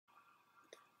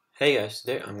Hey guys,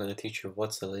 today I'm going to teach you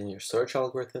what's a linear search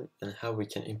algorithm and how we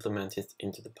can implement it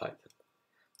into the Python.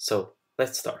 So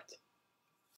let's start.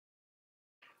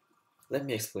 Let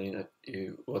me explain to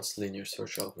you what's linear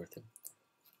search algorithm.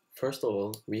 First of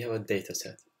all, we have a data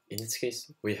set. In this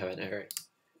case, we have an array.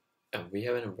 And we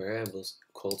have a variable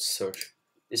called search.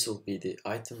 This will be the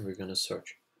item we're going to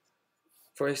search.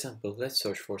 For example, let's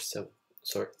search for 7.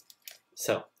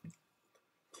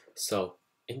 So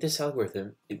in this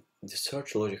algorithm, the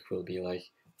search logic will be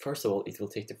like, first of all, it will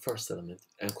take the first element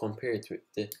and compare it with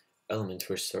the element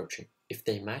we're searching. If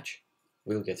they match,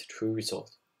 we'll get a true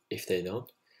result. If they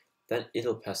don't, then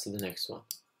it'll pass to the next one,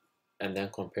 and then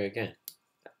compare again,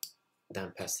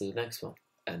 then pass to the next one,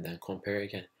 and then compare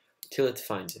again, till it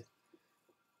finds it.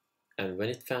 And when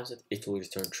it finds it, it will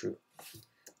return true.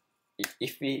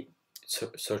 If we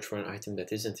search for an item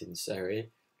that isn't in this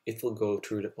array, it will go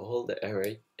through all the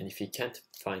array, and if we can't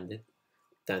find it,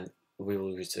 then we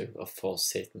will return a false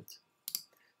statement.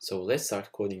 So let's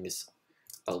start coding this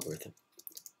algorithm.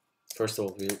 First of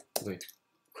all, we're going to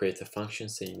create a function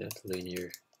saying that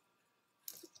linear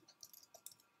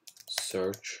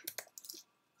search,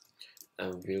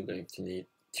 and we're going to need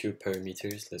two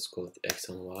parameters. Let's call it x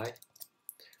and y,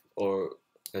 or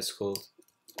let's call it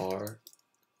r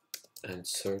and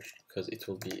search because it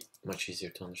will be much easier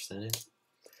to understand it.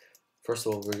 First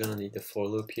of all, we're gonna need the for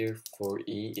loop here for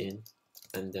e in,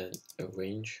 and then a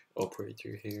range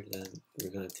operator here. Then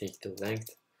we're gonna take the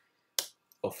length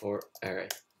of our array.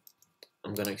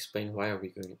 I'm gonna explain why are we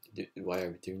doing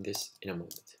this in a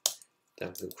moment.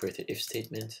 Then we'll create an if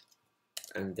statement,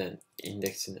 and then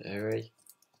index an array,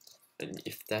 and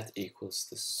if that equals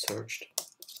the searched,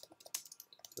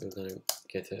 we're gonna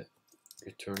get a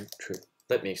return true.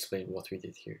 Let me explain what we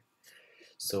did here.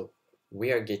 So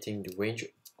we are getting the range,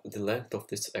 the length of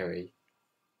this array,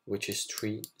 which is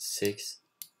 3, 6,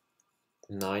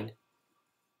 9,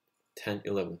 10,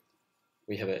 11.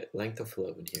 We have a length of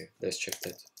 11 here. Let's check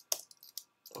that.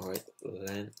 Alright,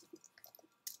 len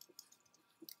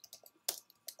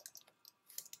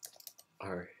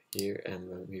are here, and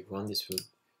when we run this, we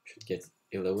should get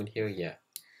 11 here. Yeah.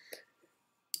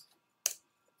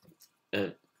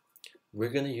 And we're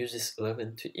gonna use this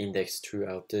 11 to index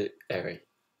throughout the array.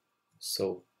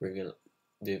 So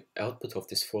the output of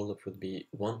this for loop would be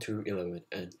 1 through 11,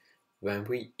 and when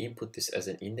we input this as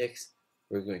an index,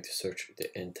 we're going to search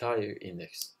the entire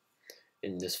index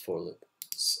in this for loop.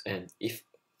 And if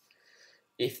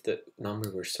the number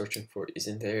we're searching for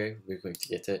isn't there, we're going to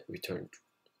get a return.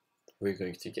 We're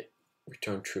going to get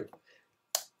return true.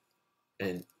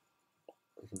 And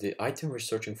the item we're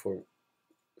searching for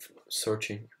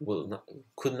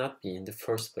could not be in the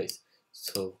first place.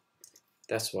 So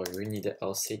that's why we need an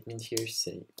else statement here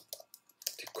saying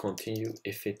to continue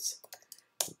if it's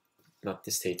not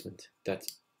the statement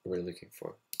that we're looking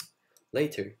for.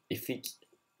 Later,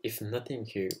 if nothing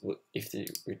here, if the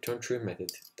return true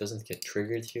method doesn't get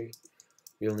triggered here,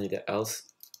 we'll need an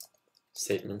else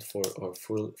statement for our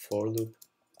for loop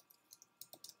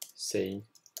saying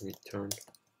return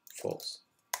false.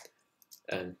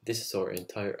 And this is our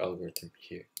entire algorithm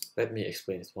here. Let me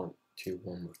explain it one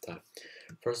more time.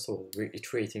 First of all, we're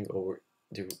iterating over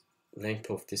the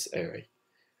length of this array,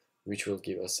 which will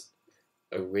give us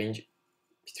a range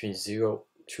between 0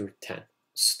 through 10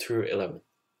 through 11.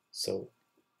 So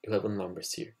 11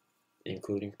 numbers here,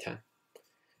 including 10.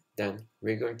 Then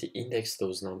we're going to index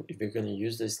those numbers. We're going to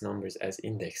use these numbers as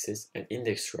indexes and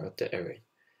index throughout the array.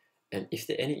 And if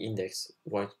any index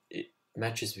it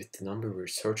matches with the number we're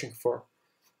searching for,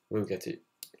 we'll get a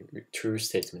true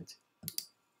statement.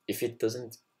 If it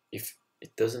doesn't,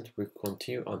 we'll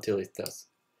continue until it does.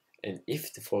 And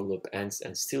if the for loop ends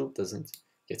and still doesn't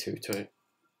get a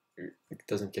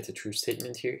true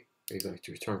statement here, we're going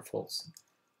to return false.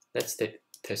 Let's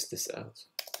test this out.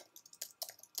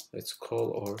 Let's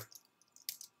call our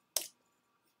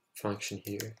function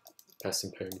here,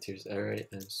 passing parameters array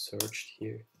and searched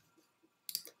here.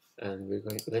 And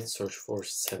let's search for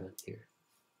 7 here.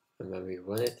 And when we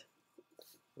run it,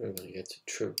 we're going to get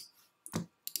true.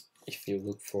 If you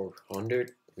look for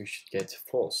 100, we should get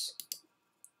false.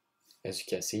 As you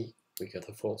can see, we got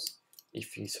a false.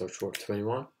 If we search for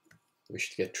 21, we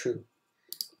should get true.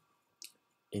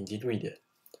 Indeed we did.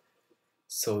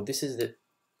 So this is the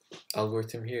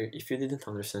algorithm here. If you didn't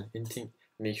understand anything,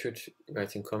 make sure to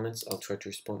write in comments. I'll try to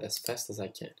respond as fast as I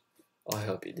can. I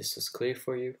hope this was clear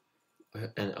for you,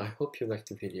 and I hope you liked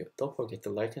the video. Don't forget to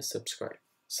like and subscribe.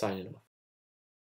 Signing off.